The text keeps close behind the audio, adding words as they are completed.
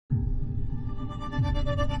You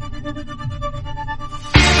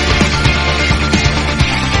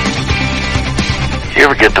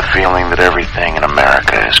ever get the feeling that everything in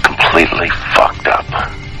America is completely fucked up?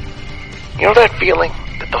 You know that feeling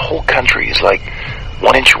that the whole country is like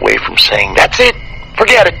 1 inch away from saying, that's it,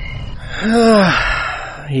 forget it?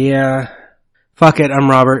 Yeah. Fuck it, I'm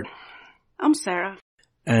Robert. I'm Sarah.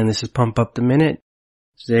 And this is Pump Up the Minute.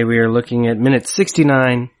 Today we are looking at minute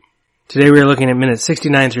 69. Today we are looking at minutes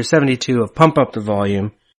 69 through 72 of Pump Up the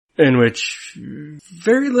Volume, in which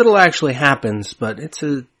very little actually happens, but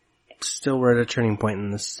still we're at a turning point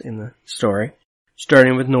in the story.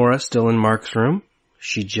 Starting with Nora still in Mark's room.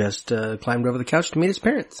 She just climbed over the couch to meet his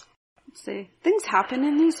parents. Let's see. Things happen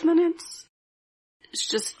in these minutes. It's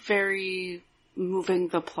just very moving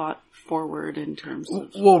the plot forward in terms of...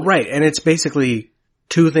 Well, right, and it's basically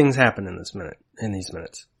 2 things happen in these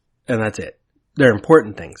minutes. And that's it. They're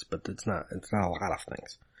important things, but it's not a lot of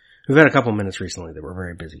things. We've had a couple minutes recently that were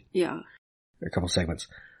very busy. Yeah. A couple segments.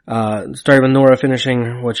 Starting with Nora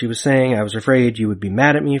finishing what she was saying. I was afraid you would be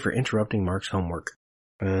mad at me for interrupting Mark's homework.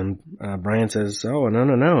 And Brian says, oh, no,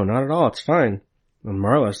 not at all. It's fine. And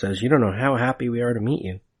Marla says, you don't know how happy we are to meet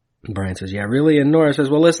you. And Brian says, yeah, really? And Nora says,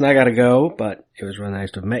 well, listen, I gotta go, but it was really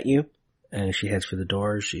nice to have met you. And she heads for the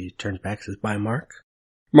door. She turns back and says, bye, Mark.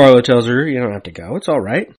 Marla tells her, you don't have to go. It's all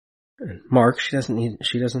right. And Mark, she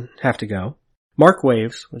doesn't have to go. Mark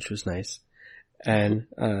waves, which was nice. And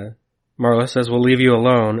Marla says, we'll leave you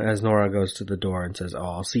alone, as Nora goes to the door and says, oh,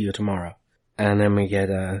 I'll see you tomorrow. And then we get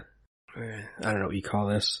I don't know what you call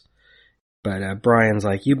this, but Brian's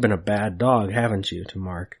like, you've been a bad dog, haven't you, to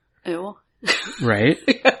Mark. Ew. Right?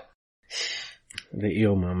 The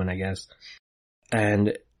ew moment, I guess.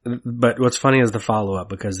 But what's funny is the follow-up,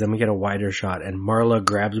 because then we get a wider shot, and Marla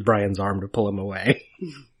grabs Brian's arm to pull him away.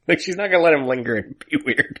 Like, she's not gonna let him linger and be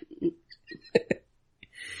weird.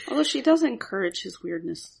 Although she does encourage his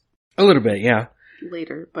weirdness. A little bit, yeah.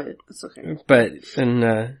 Later, but it's okay. But,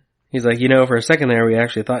 and he's like, for a second there, we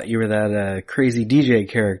actually thought you were that crazy DJ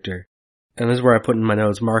character. And this is where I put in my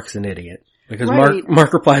notes, Mark's an idiot. Because right.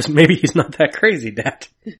 Mark replies, maybe he's not that crazy, Dad.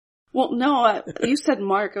 Well, no, you said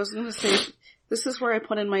Mark. I was going to say, this is where I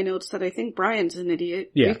put in my notes that I think Brian's an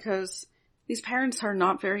idiot. Yeah. Because these parents are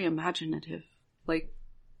not very imaginative. Like,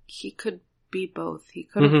 he could be both. He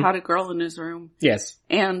could have had a girl in his room. Yes.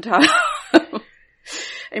 And,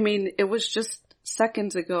 I mean, it was just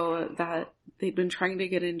seconds ago that they'd been trying to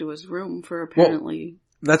get into his room for apparently... Well,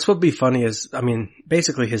 that's what'd be funny is,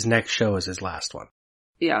 basically his next show is his last one.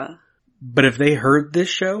 Yeah. But if they heard this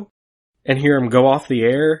show and hear him go off the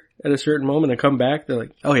air at a certain moment and come back, they're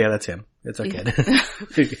like, oh yeah, that's him. It's okay.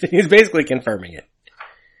 He's basically confirming it.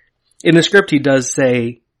 In the script, he does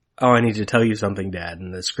say, oh, I need to tell you something, Dad.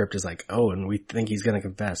 And the script is like, oh, and we think he's going to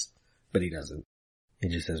confess. But he doesn't. He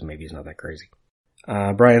just says maybe he's not that crazy.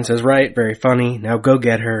 Brian says, right, very funny. Now go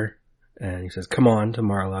get her. And he says, come on, to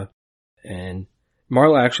Marla. And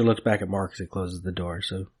Marla actually looks back at Mark as he closes the door.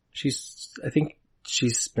 So I think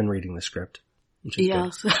she's been reading the script.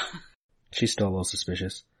 Yes. She's still a little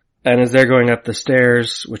suspicious. And as they're going up the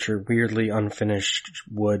stairs, which are weirdly unfinished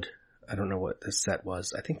wood, I don't know what this set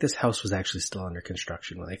was. I think this house was actually still under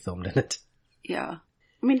construction when they filmed in it. Yeah.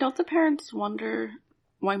 I mean, don't the parents wonder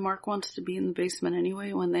why Mark wants to be in the basement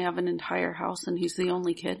anyway when they have an entire house and he's the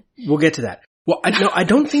only kid? We'll get to that. Well, I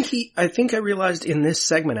don't think I think I realized in this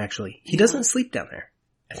segment actually, he doesn't sleep down there.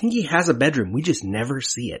 I think he has a bedroom. We just never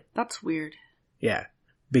see it. That's weird. Yeah.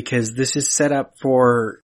 Because this is set up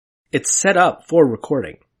for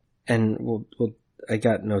recording. And I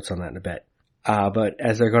got notes on that in a bit. But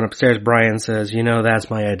as they're going upstairs, Brian says,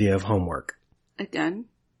 that's my idea of homework. Again?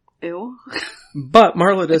 Ew. But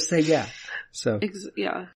Marla does say yeah. So,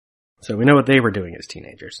 yeah. So we know what they were doing as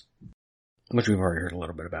teenagers. Which we've already heard a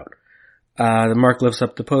little bit about. Mark lifts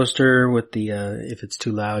up the poster with the, if it's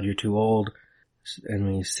too loud, you're too old. And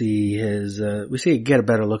we see get a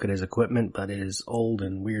better look at his equipment, but it is old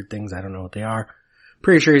and weird things. I don't know what they are.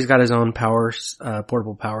 Pretty sure he's got his own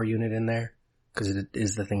portable power unit in there. Cause it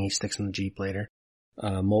is the thing he sticks in the Jeep later.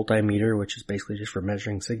 Multimeter, which is basically just for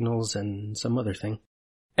measuring signals, and some other thing.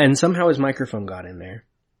 And somehow his microphone got in there.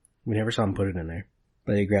 We never saw him put it in there.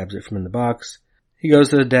 But he grabs it from in the box. He goes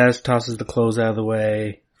to the desk, tosses the clothes out of the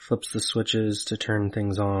way, flips the switches to turn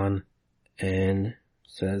things on, and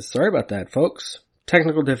says, sorry about that, folks.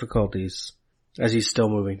 Technical difficulties. As he's still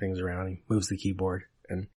moving things around, he moves the keyboard.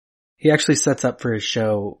 And he actually sets up for his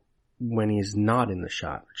show when he's not in the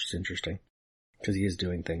shot, which is interesting. Because he is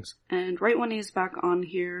doing things. And right when he's back on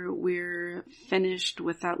here, we're finished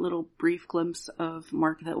with that little brief glimpse of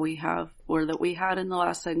Mark that we had in the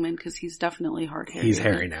last segment, because he's definitely hard-hairy. He's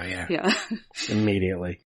hairy now, yeah. Yeah.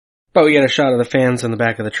 Immediately. But we get a shot of the fans in the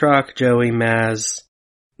back of the truck. Joey, Maz,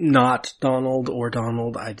 not Donald or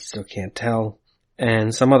Donald, I still can't tell.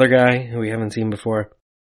 And some other guy who we haven't seen before.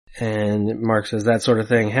 And Mark says that sort of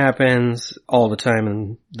thing happens all the time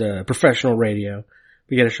in the professional radio.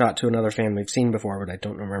 We get a shot to another fan we've seen before, but I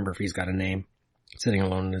don't remember if he's got a name, sitting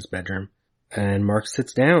alone in his bedroom. And Mark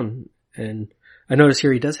sits down, and I notice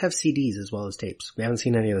here he does have CDs as well as tapes. We haven't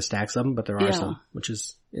seen any of the stacks of them, but there are some, which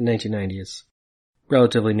is, in 1990, is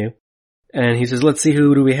relatively new. And he says, let's see,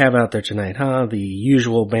 who do we have out there tonight, huh? The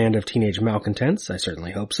usual band of teenage malcontents? I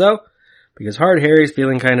certainly hope so, because Hard Harry's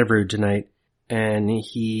feeling kind of rude tonight. And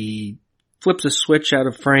he flips a switch out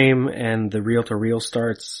of frame, and the reel-to-reel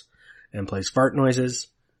starts and plays fart noises,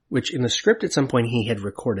 which in the script at some point he had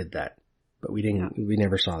recorded that, but we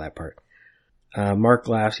never saw that part. Mark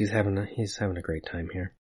laughs. He's having a great time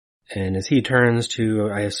here. And as he turns to,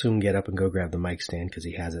 I assume, get up and go grab the mic stand because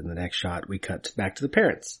he has it in the next shot, we cut back to the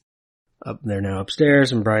parents. They're now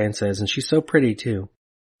upstairs, and Brian says, and she's so pretty too.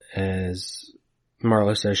 As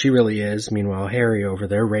Marla says, she really is. Meanwhile, Harry over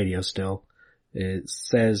there, radio still, it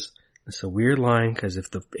says, it's a weird line because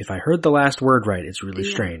if I heard the last word right, it's really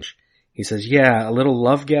strange. He says, yeah, a little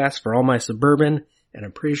love gas for all my suburban, and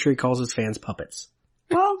I'm pretty sure he calls his fans puppets.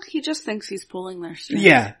 Well, he just thinks he's pulling their strings.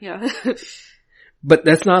 Yeah. Yeah. But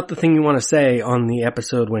that's not the thing you want to say on the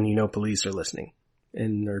episode when you know police are listening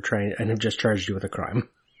and and have just charged you with a crime.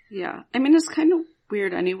 Yeah. I mean, it's kind of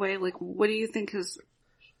weird anyway. Like, what do you think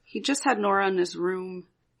he just had Nora in his room.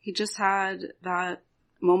 He just had that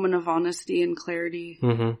moment of honesty and clarity.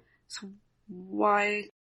 Mm-hmm. So why,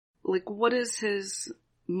 like, what is his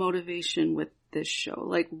motivation with this show?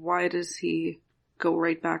 Like, why does he go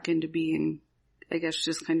right back into being, I guess,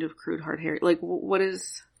 just kind of crude Hard Harry? Like, what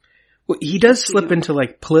is... Well, he does slip into,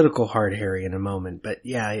 like, political Hard Harry in a moment, but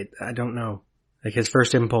yeah, I don't know. Like, his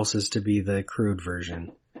first impulse is to be the crude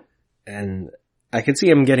version. And I can see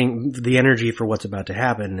him getting the energy for what's about to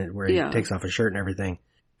happen, where he takes off his shirt and everything,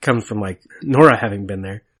 comes from, like, Nora having been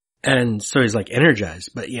there. And so he's, like, energized.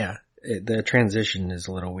 But yeah, the transition is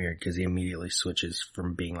a little weird because he immediately switches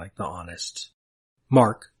from being, like, the honest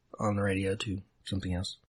Mark on the radio to something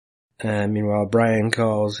else. And meanwhile, Brian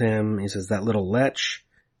calls him. He says, that little lech.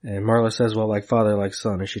 And Marla says, well, like father, like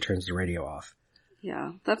son, as she turns the radio off.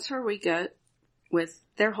 Yeah, that's where we get with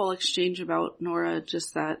their whole exchange about Nora,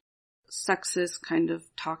 just that sexist kind of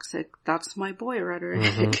toxic, that's my boy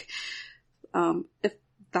rhetoric. Mm-hmm. If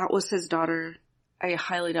that was his daughter, I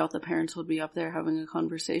highly doubt the parents would be up there having a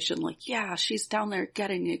conversation like, yeah, she's down there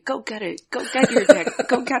getting it. Go get it. Go get your dick.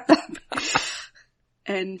 Go get that.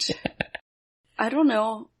 And I don't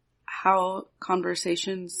know how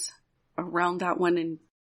conversations around that went in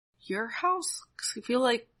your house, because I feel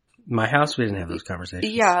like my house, we didn't have those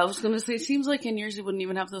conversations. Yeah, I was going to say, it seems like in yours you wouldn't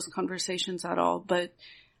even have those conversations at all, but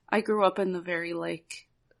I grew up in the very, like,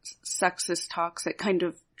 sexist, toxic kind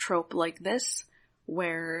of trope like this,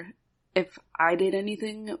 where if I did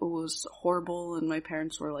anything, it was horrible and my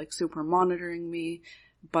parents were, like, super monitoring me,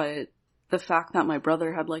 but the fact that my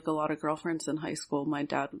brother had, like, a lot of girlfriends in high school, my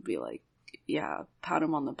dad would be like, yeah, pat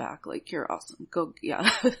him on the back, like, you're awesome, go, yeah.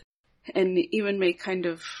 And even make kind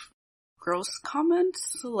of gross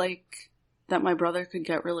comments, like, that my brother could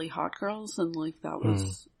get really hot girls, and, like, that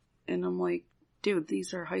was, and I'm like, dude,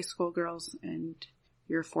 these are high school girls, and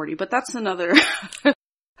you're 40. But that's another,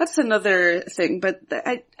 that's another thing, but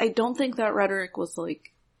I don't think that rhetoric was,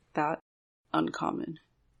 like, that uncommon.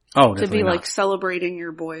 Oh, to be, not. Like, celebrating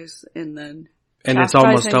your boys, and then and it's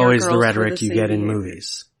almost always the rhetoric you get in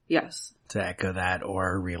movies. Yes. To echo that,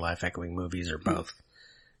 or real-life echoing movies, or both.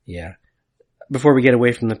 Yeah. Before we get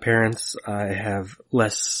away from the parents, I have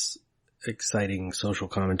less exciting social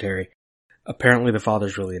commentary. Apparently the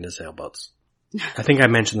father's really into sailboats. I think I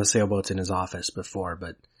mentioned the sailboats in his office before,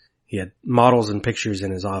 but he had models and pictures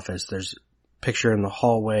in his office. There's a picture in the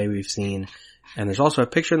hallway we've seen, and there's also a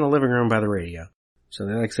picture in the living room by the radio. So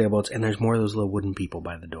they like sailboats, and there's more of those little wooden people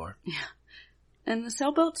by the door. Yeah. And the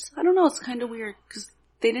sailboats, I don't know, it's kind of weird, because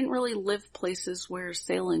they didn't really live places where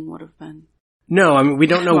sailing would have been. No, I mean, we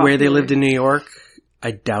don't know where they lived in New York.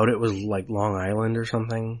 I doubt it was like Long Island or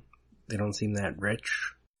something. They don't seem that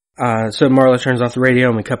rich. So Marla turns off the radio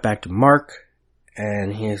and we cut back to Mark.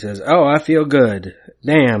 And he says, oh, I feel good.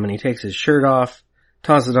 Damn. And he takes his shirt off,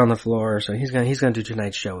 tosses it on the floor. So he's gonna do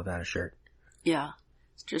tonight's show without a shirt. Yeah.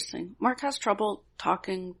 It's interesting. Mark has trouble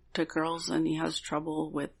talking to girls and he has trouble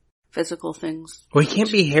with physical things. Well, he can't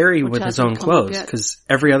be hairy with his own clothes, because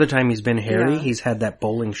every other time he's been hairy, he's had that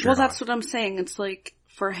bowling shirt. Well, that's what I'm saying. It's like,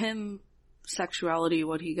 for him, sexuality,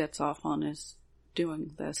 what he gets off on is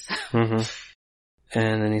doing this. Mm-hmm.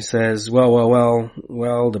 And then he says, well,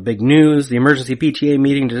 the big news, the emergency PTA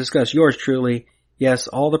meeting to discuss yours truly. Yes,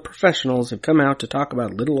 all the professionals have come out to talk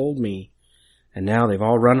about little old me. And now they've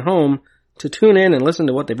all run home to tune in and listen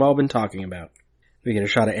to what they've all been talking about. We get a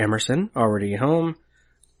shot of Emerson, already home,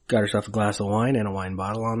 got herself a glass of wine and a wine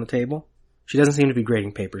bottle on the table. She doesn't seem to be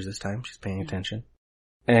grading papers this time, she's paying attention.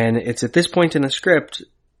 And it's at this point in the script,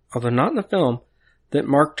 although not in the film, that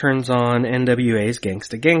Mark turns on NWA's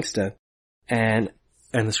Gangsta Gangsta.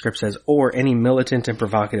 And the script says, or any militant and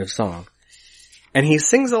provocative song. And he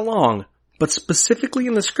sings along, but specifically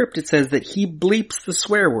in the script it says that he bleeps the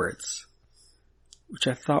swear words. Which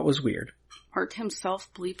I thought was weird. Mark himself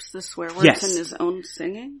bleeps the swear words in his own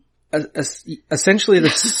singing? Essentially the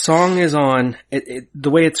song is on, the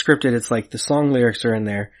way it's scripted, it's like the song lyrics are in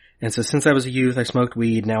there. And it says, since I was a youth, I smoked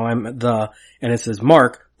weed, now I'm and it says,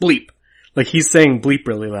 Mark, bleep. Like he's saying bleep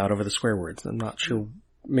really loud over the swear words. I'm not sure.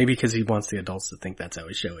 Maybe because he wants the adults to think that's how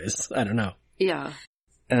his show is. I don't know. Yeah.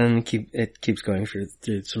 And it keeps going through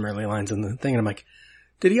some early lines in the thing, and I'm like,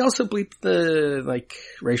 did he also bleep the, like,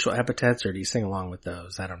 racial epithets, or do you sing along with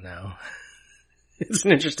those? I don't know. It's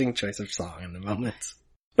an interesting choice of song in the moment.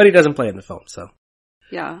 But he doesn't play in the film, so.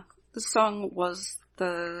 Yeah. The song was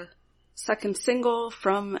the second single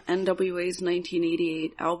from NWA's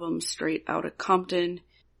 1988 album, Straight Outta Compton.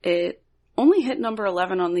 It only hit number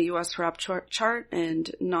 11 on the US rap chart and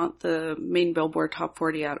not the main Billboard Top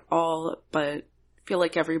 40 at all, but I feel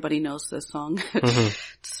like everybody knows this song. Mm-hmm.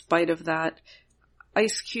 Despite of that,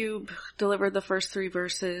 Ice Cube delivered the first 3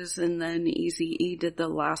 verses, and then Eazy-E did the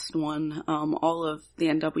last one. All of the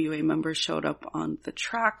NWA members showed up on the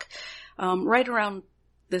track. Right around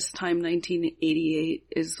this time, 1988,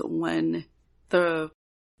 is when the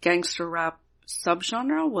gangster rap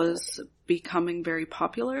subgenre was becoming very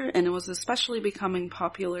popular, and it was especially becoming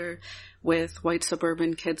popular with white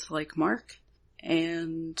suburban kids like Mark.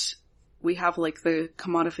 And we have like the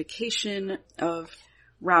commodification of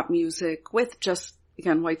rap music with just,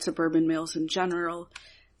 again, white suburban males in general.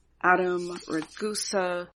 Adam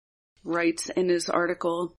Ragusa writes in his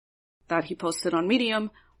article that he posted on Medium,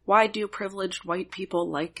 why do privileged white people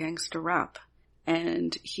like gangsta rap?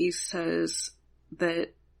 And he says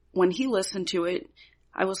that when he listened to it,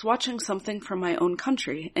 I was watching something from my own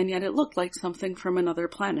country, and yet it looked like something from another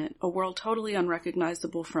planet, a world totally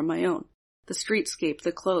unrecognizable from my own. The streetscape,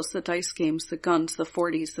 the clothes, the dice games, the guns, the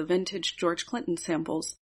 40s, the vintage George Clinton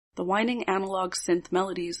samples, the whining analog synth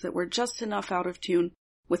melodies that were just enough out of tune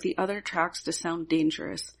with the other tracks to sound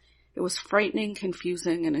dangerous. It was frightening,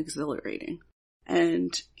 confusing, and exhilarating.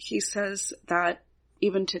 And he says that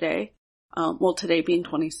even today, today being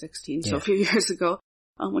 2016, so a few years ago,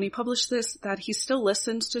 when he published this, that he still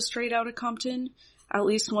listens to Straight Outta Compton at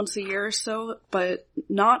least once a year or so, but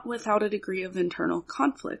not without a degree of internal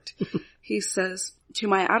conflict. He says, to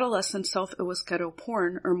my adolescent self, it was ghetto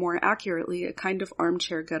porn, or more accurately, a kind of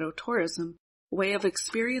armchair ghetto tourism, a way of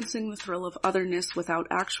experiencing the thrill of otherness without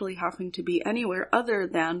actually having to be anywhere other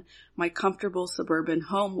than my comfortable suburban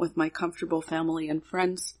home with my comfortable family and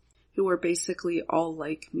friends, who were basically all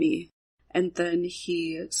like me. And then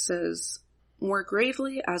he says, more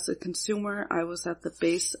gravely, as a consumer, I was at the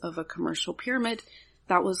base of a commercial pyramid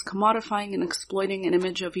that was commodifying and exploiting an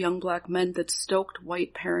image of young black men that stoked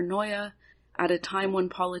white paranoia at a time when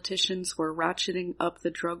politicians were ratcheting up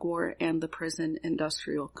the drug war and the prison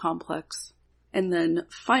industrial complex. And then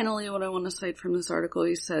finally, what I want to cite from this article,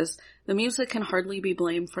 he says, the music can hardly be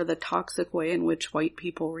blamed for the toxic way in which white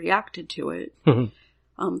people reacted to it.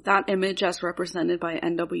 That image, as represented by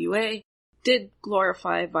NWA, did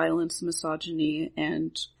glorify violence, misogyny,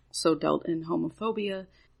 and so dealt in homophobia.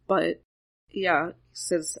 But yeah, he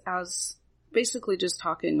says, as basically just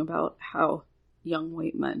talking about how young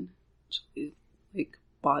white men like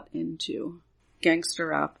bought into gangster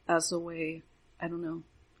rap as a way, I don't know,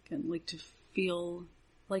 again, like to feel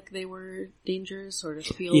like they were dangerous or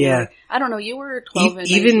to feel like, I don't know, you were 12 and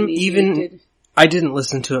even I didn't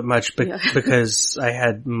listen to it much because I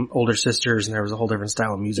had older sisters and there was a whole different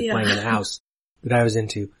style of music playing in the house that I was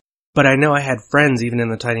into. But I know I had friends, even in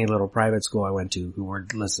the tiny little private school I went to, who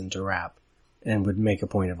would listen to rap and would make a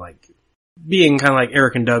point of like being kind of like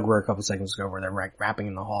Eric and Doug were a couple seconds ago, where they're like rapping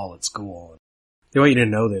in the hall at school. They want you to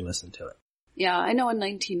know they listened to it. Yeah, I know in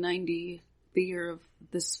 1990, the year of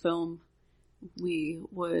this film, we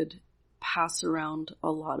would pass around a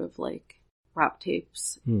lot of like rap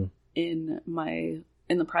tapes in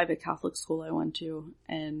the private Catholic school I went to,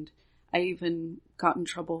 and I even got in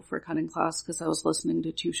trouble for cutting class because I was listening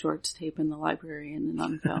to Too Short's tape in the library and then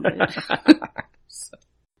unfound it.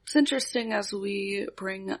 What's interesting as we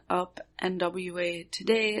bring up NWA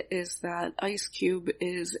today is that Ice Cube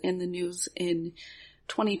is in the news in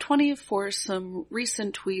 2020 for some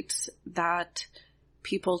recent tweets that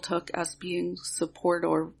people took as being support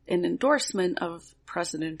or an endorsement of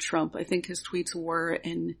President Trump. I think his tweets were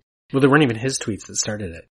in... Well, they weren't even his tweets that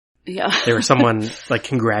started it. Yeah. They were someone, like,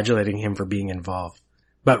 congratulating him for being involved.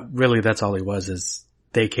 But really, that's all he was, is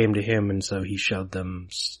they came to him, and so he showed them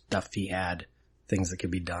stuff he had, things that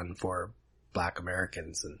could be done for Black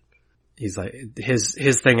Americans. And he's like,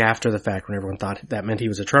 his thing after the fact, when everyone thought that meant he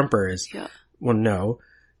was a Trumper, is, well, no,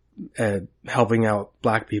 helping out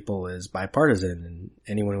Black people is bipartisan, and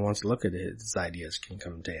anyone who wants to look at his ideas can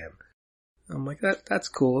come to him. I'm like, that's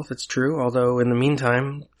cool if it's true, although in the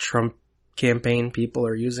meantime, Trump campaign people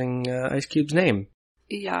are using Ice Cube's name.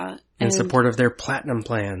 Yeah. In support of their platinum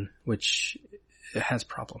plan, which has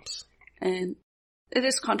problems. And it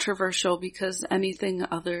is controversial because anything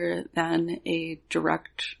other than a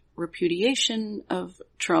direct repudiation of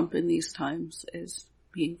Trump in these times is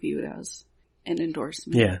being viewed as an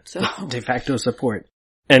endorsement. Yeah, so de facto support.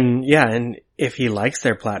 And yeah, and if he likes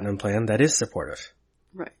their platinum plan, that is supportive.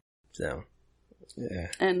 Right. So, yeah.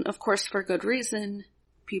 And of course, for good reason,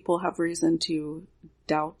 people have reason to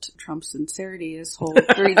doubt Trump's sincerity. His whole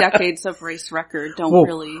 3 decades of race record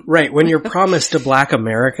really... Right, when you're promised to Black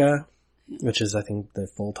America, which is, I think, the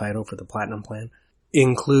full title for the Platinum Plan,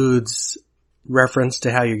 includes reference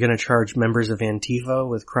to how you're going to charge members of Antifa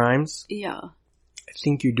with crimes. Yeah. I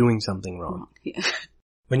think you're doing something wrong. Yeah.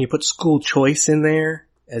 When you put school choice in there,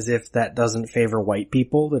 as if that doesn't favor white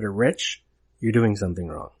people that are rich, you're doing something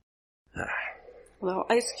wrong. Well,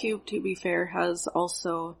 Ice Cube, to be fair, has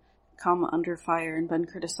also come under fire and been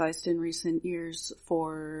criticized in recent years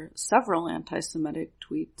for several anti-Semitic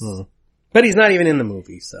tweets. But he's not even in the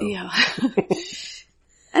movie, so. Yeah.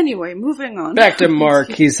 Anyway, moving on. Back to Mark.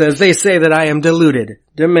 He says, they say that I am deluded,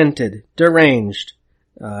 demented, deranged.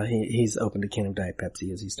 He's opened a can of Diet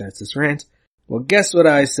Pepsi as he starts this rant. Well, guess what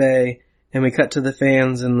I say? And we cut to the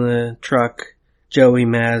fans in the truck. Joey,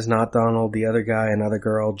 Maz, Not Donald, the other guy, another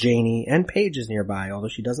girl, Janie, and Paige is nearby, although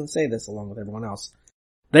she doesn't say this along with everyone else.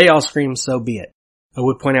 They all scream, so be it. I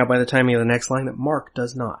would point out by the timing of the next line that Mark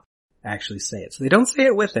does not actually say it. So they don't say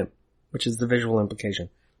it with him, which is the visual implication.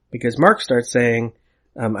 Because Mark starts saying,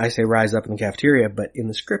 I say rise up in the cafeteria, but in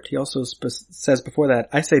the script he also says before that,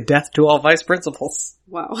 I say death to all vice principals.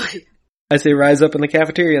 Wow. I say rise up in the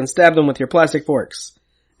cafeteria and stab them with your plastic forks.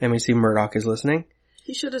 And we see Murdoch is listening.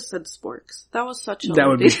 He should have said sporks. That was such a... That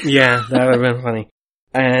would be, yeah, that would have been funny.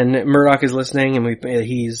 And Murdoch is listening, and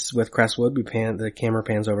he's with Crestwood. The camera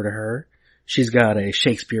pans over to her. She's got a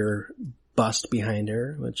Shakespeare bust behind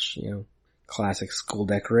her, which, classic school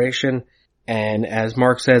decoration. And as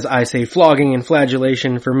Mark says, I say flogging and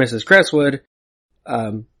flagellation for Mrs. Crestwood.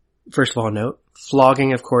 First of all, note,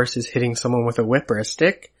 flogging, of course, is hitting someone with a whip or a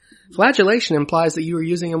stick. Flagellation implies that you are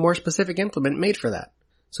using a more specific implement made for that,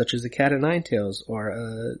 such as a cat o' nine tails, or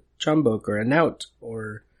a chumbok, or a knout,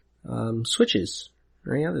 or switches,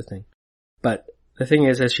 or any other thing. But the thing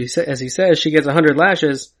is, as he says, she gets 100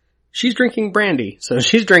 lashes. She's drinking brandy, so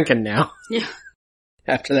she's drinking now. Yeah.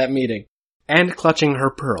 After that meeting. And clutching her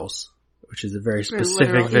pearls, which is a very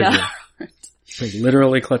specific visual. Yeah. Like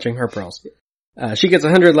literally clutching her pearls. She gets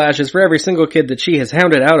 100 lashes for every single kid that she has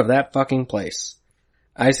hounded out of that fucking place.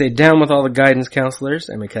 I say down with all the guidance counselors,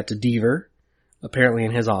 and we cut to Deaver, apparently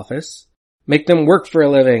in his office. Make them work for a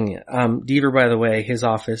living. Deaver, by the way, his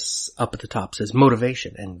office up at the top says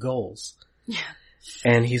motivation and goals. Yeah.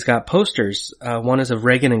 And he's got posters. One is of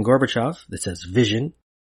Reagan and Gorbachev that says vision.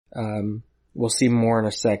 We'll see more in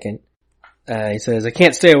a second. He says, I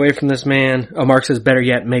can't stay away from this man. Oh, Mark says, better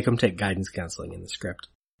yet, make him take guidance counseling in the script.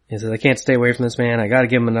 He says, I can't stay away from this man. I gotta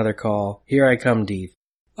give him another call. Here I come, Deav.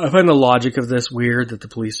 I find the logic of this weird that the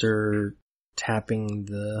police are tapping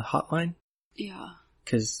the hotline. Yeah.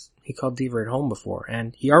 Because he called Deaver at home before,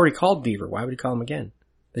 and he already called Deaver. Why would he call him again?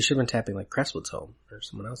 They should have been tapping like Crestwood's home or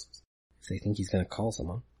someone else's. If they think he's gonna call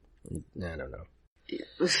someone. I don't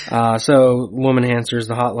know. So woman answers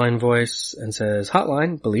the hotline voice and says,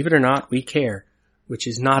 hotline, believe it or not, we care, which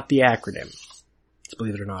is not the acronym. It's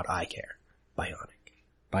believe it or not, I care. Bionic.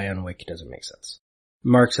 Bionic doesn't make sense.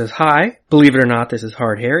 Mark says, hi, believe it or not, this is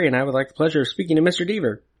Hard Harry, and I would like the pleasure of speaking to Mr.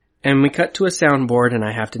 Deaver. And we cut to a soundboard, and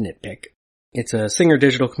I have to nitpick. It's a Singer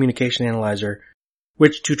Digital Communication Analyzer,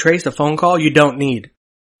 which to trace a phone call, you don't need.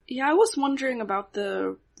 Yeah, I was wondering about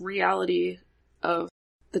the reality of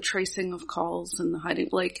the tracing of calls and the hiding,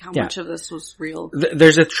 like how much of this was real.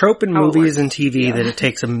 There's a trope in movies and TV that it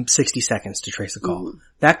takes them 60 seconds to trace a call. Mm.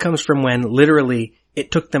 That comes from when literally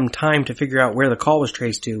it took them time to figure out where the call was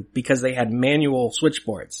traced to because they had manual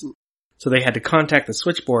switchboards. So they had to contact the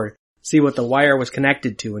switchboard, see what the wire was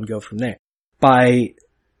connected to, and go from there. By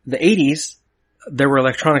the 80s, there were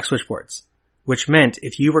electronic switchboards, which meant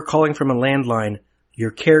if you were calling from a landline,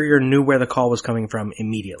 your carrier knew where the call was coming from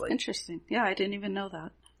immediately. Interesting. Yeah, I didn't even know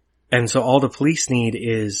that. And so all the police need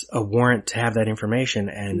is a warrant to have that information,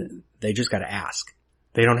 and they just gotta ask.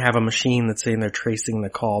 They don't have a machine that's saying they're tracing the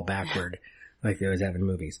call backward like they always have in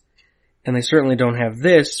movies. And they certainly don't have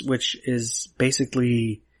this, which is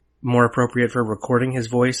basically more appropriate for recording his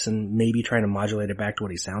voice and maybe trying to modulate it back to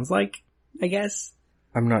what he sounds like, I guess.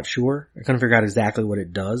 I'm not sure. I couldn't figure out exactly what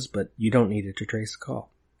it does, but you don't need it to trace the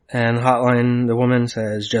call. And the hotline, the woman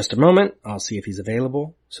says, just a moment, I'll see if he's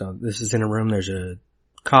available. So this is in a room, there's a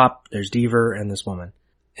cop, there's Deaver, and this woman.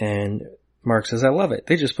 And Mark says, I love it.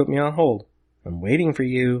 They just put me on hold. I'm waiting for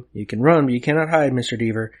you. You can run, but you cannot hide, Mr.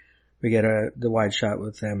 Deaver. We get the wide shot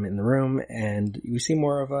with them in the room, and we see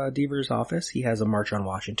more of Deaver's office. He has a March on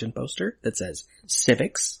Washington poster that says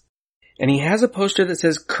civics. And he has a poster that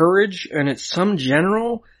says courage, and it's some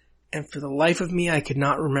general, and for the life of me, I could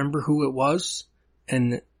not remember who it was,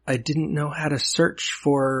 and I didn't know how to search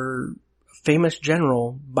for famous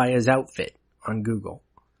general by his outfit on Google.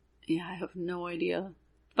 Yeah, I have no idea.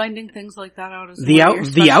 Finding things like that out is the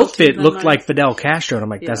outfit looked like Fidel Castro, and I'm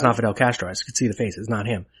like, that's not Fidel Castro. I could see the face. It's not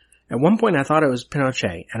him. At one point, I thought it was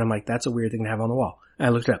Pinochet, and I'm like, that's a weird thing to have on the wall. And I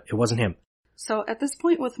looked it up. It wasn't him. So at this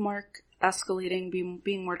point with Mark escalating,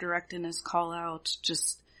 being more direct in his call out,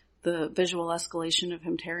 just the visual escalation of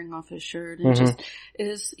him tearing off his shirt, and just,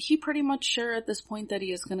 is he pretty much sure at this point that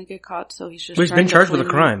he is going to get caught, so he's just he's been charged with a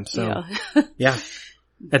crime, so. Yeah.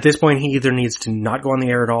 At this point, he either needs to not go on the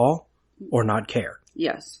air at all, or not care.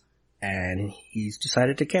 Yes. And he's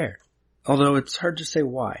decided to care. Although it's hard to say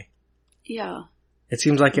why. Yeah. It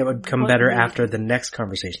seems like it would come better after the next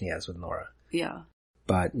conversation he has with Nora. Yeah.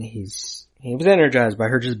 But he was energized by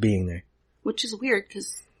her just being there. Which is weird,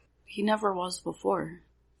 because he never was before.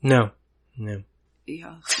 No.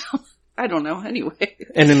 Yeah. I don't know, anyway.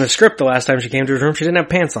 And in the script, the last time she came to his room, she didn't have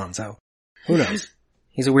pants on, so who knows?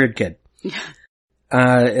 He's a weird kid. Yeah.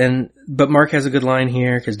 But Mark has a good line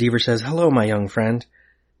here, because Deaver says, hello, my young friend.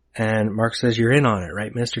 And Mark says, you're in on it,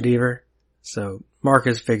 right, Mr. Deaver? So Mark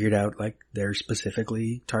has figured out, like, they're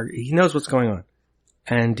specifically he knows what's going on.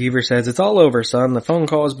 And Deaver says, it's all over, son. The phone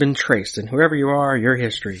call has been traced, and whoever you are, your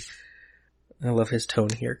history. I love his tone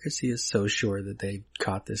here, because he is so sure that they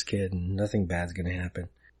caught this kid, and nothing bad's gonna happen.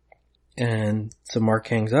 And so Mark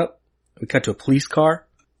hangs up. We cut to a police car,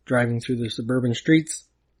 driving through the suburban streets.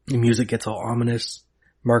 The music gets all ominous.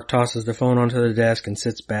 Mark tosses the phone onto the desk and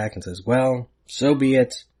sits back and says, well, so be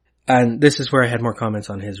it. And this is where I had more comments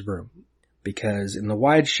on his room. Because in the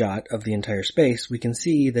wide shot of the entire space, we can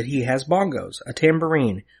see that he has bongos, a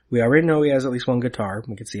tambourine. We already know he has at least one guitar.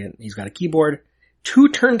 We can see it. He's got a keyboard, 2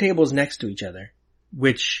 turntables next to each other,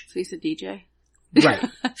 which... So he's a DJ? Right.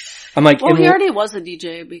 I'm like... Well, he already was a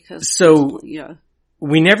DJ because... So, yeah.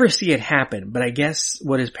 We never see it happen, but I guess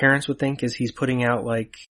what his parents would think is he's putting out,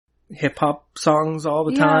 like, hip-hop songs all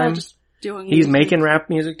the time. Just doing he's making rap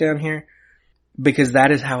music down here. Because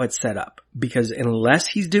that is how it's set up. Because unless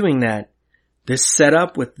he's doing that, this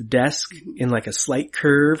setup with the desk in like a slight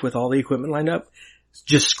curve with all the equipment lined up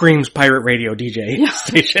just screams pirate radio DJ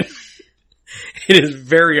station. It is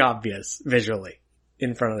very obvious visually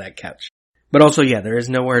in front of that couch. But also, yeah, there is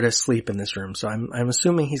nowhere to sleep in this room. So I'm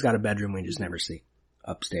assuming he's got a bedroom we just never see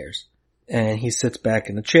upstairs. And he sits back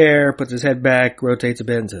in the chair, puts his head back, rotates a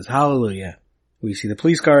bit and says, hallelujah. We see the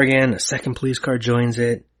police car again. A second police car joins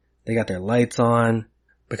it. They got their lights on.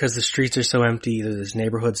 Because the streets are so empty, either this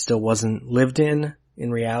neighborhood still wasn't lived in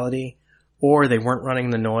reality, or they weren't running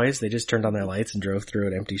the noise. They just turned on their lights and drove through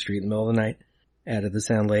an empty street in the middle of the night. Added the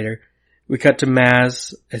sound later. We cut to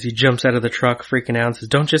Maz as he jumps out of the truck, freaking out, and says,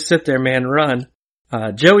 don't just sit there, man, run.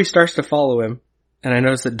 Joey starts to follow him, and I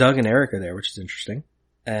notice that Doug and Eric are there, which is interesting.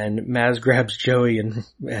 And Maz grabs Joey and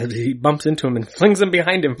as he bumps into him and flings him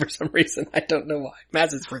behind him for some reason. I don't know why.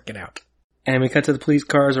 Maz is freaking out. And we cut to the police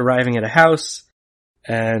cars arriving at a house.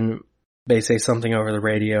 And they say something over the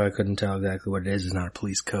radio. I couldn't tell exactly what it is. It's not a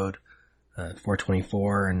police code.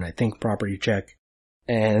 424 and I think property check.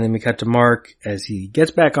 And then we cut to Mark as he gets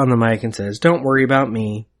back on the mic and says, don't worry about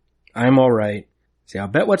me. I'm alright. See, I'll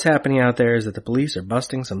bet what's happening out there is that the police are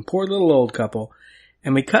busting some poor little old couple.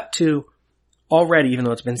 And we cut to already, even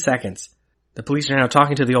though it's been seconds, the police are now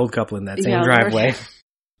talking to the old couple in that same driveway.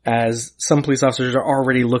 As some police officers are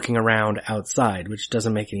already looking around outside, which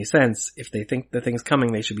doesn't make any sense. If they think the thing's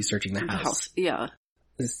coming, they should be searching the house. Yeah.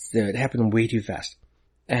 It happened way too fast.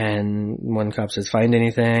 And one cop says, find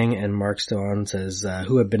anything? And Mark still on says,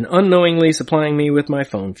 who have been unknowingly supplying me with my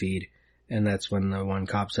phone feed. And that's when the one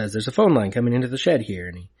cop says, there's a phone line coming into the shed here.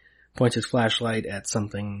 And he points his flashlight at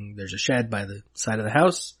something. There's a shed by the side of the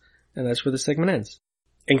house. And that's where the segment ends.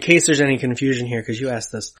 In case there's any confusion here, because you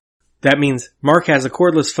asked this, that means Mark has a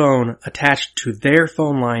cordless phone attached to their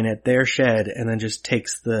phone line at their shed and then just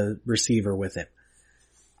takes the receiver with him.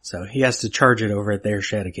 So he has to charge it over at their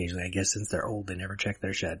shed occasionally. I guess since they're old, they never check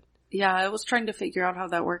their shed. Yeah, I was trying to figure out how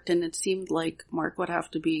that worked, and it seemed like Mark would have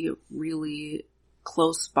to be really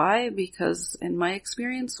close by, because in my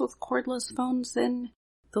experience with cordless phones in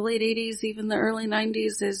the late 80s, even the early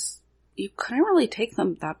 90s, is you couldn't really take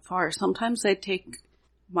them that far. Sometimes I'd take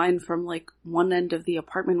mine from like one end of the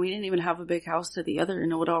apartment. We didn't even have a big house to the other,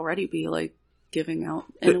 and it would already be like giving out.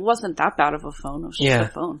 And it wasn't that bad of a phone. It was just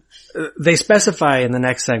a phone. They specify in the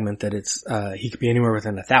next segment that it's he could be anywhere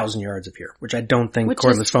within 1,000 yards of here, which I don't think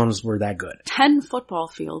cordless phones were that good. 10 football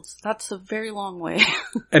fields. That's a very long way.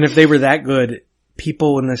 And if they were that good,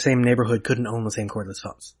 people in the same neighborhood couldn't own the same cordless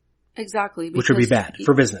phones. Exactly. Which would be bad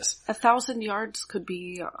for business. 1,000 yards could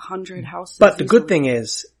be 100 houses. But the good thing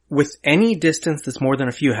is, with any distance that's more than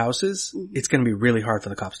a few houses, it's going to be really hard for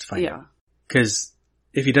the cops to find him. Because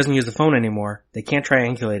if he doesn't use the phone anymore, they can't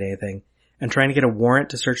triangulate anything. And trying to get a warrant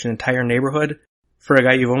to search an entire neighborhood for a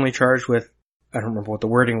guy you've only charged with, I don't remember what the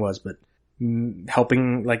wording was, but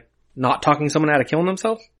helping, like, not talking someone out of killing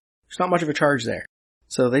themselves? There's not much of a charge there.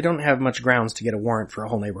 So they don't have much grounds to get a warrant for a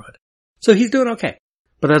whole neighborhood. So he's doing okay.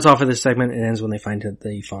 But that's all for this segment. It ends when they find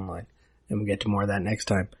the phone line. And we'll get to more of that next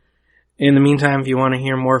time. In the meantime, if you want to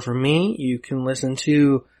hear more from me, you can listen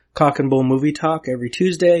to Cock and Bull Movie Talk every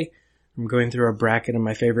Tuesday. I'm going through a bracket of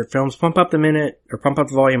my favorite films. Pump Up the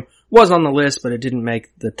Volume was on the list, but it didn't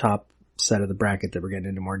make the top set of the bracket that we're getting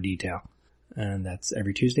into more detail. And that's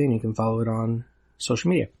every Tuesday, and you can follow it on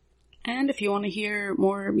social media. And if you want to hear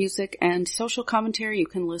more music and social commentary, you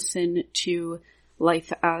can listen to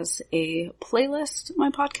Life as a Playlist,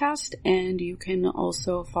 my podcast, and you can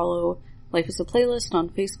also follow Life as a Playlist on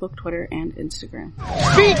Facebook, Twitter, and Instagram.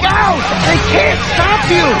 Speak out! They can't stop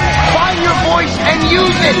you! Find your voice and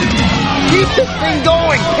use it! Keep this thing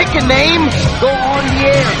going! Pick a name, go on the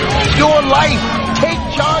air. It's your life. Take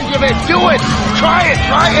charge of it. Do it! Try it!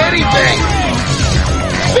 Try anything!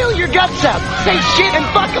 Spill your guts out! Say shit and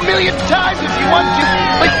fuck a million times if you want to,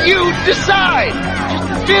 but you decide!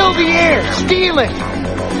 Just fill the air! Steal it!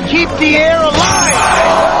 Keep the air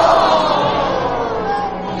alive!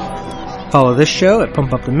 Follow this show at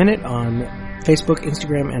Pump Up the Minute on Facebook,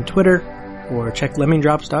 Instagram, and Twitter, or check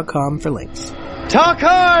lemmingdrops.com for links. Talk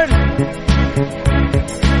hard!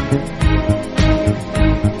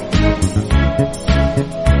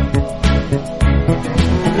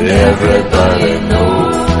 Everybody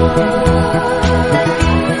knows.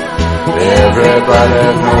 Everybody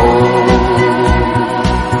knows.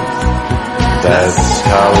 That's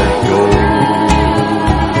how it goes.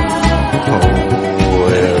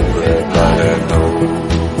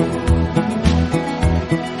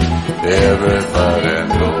 Everybody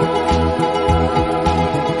knows.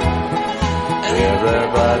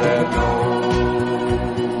 Everybody knows.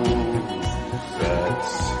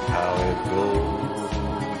 That's how it goes.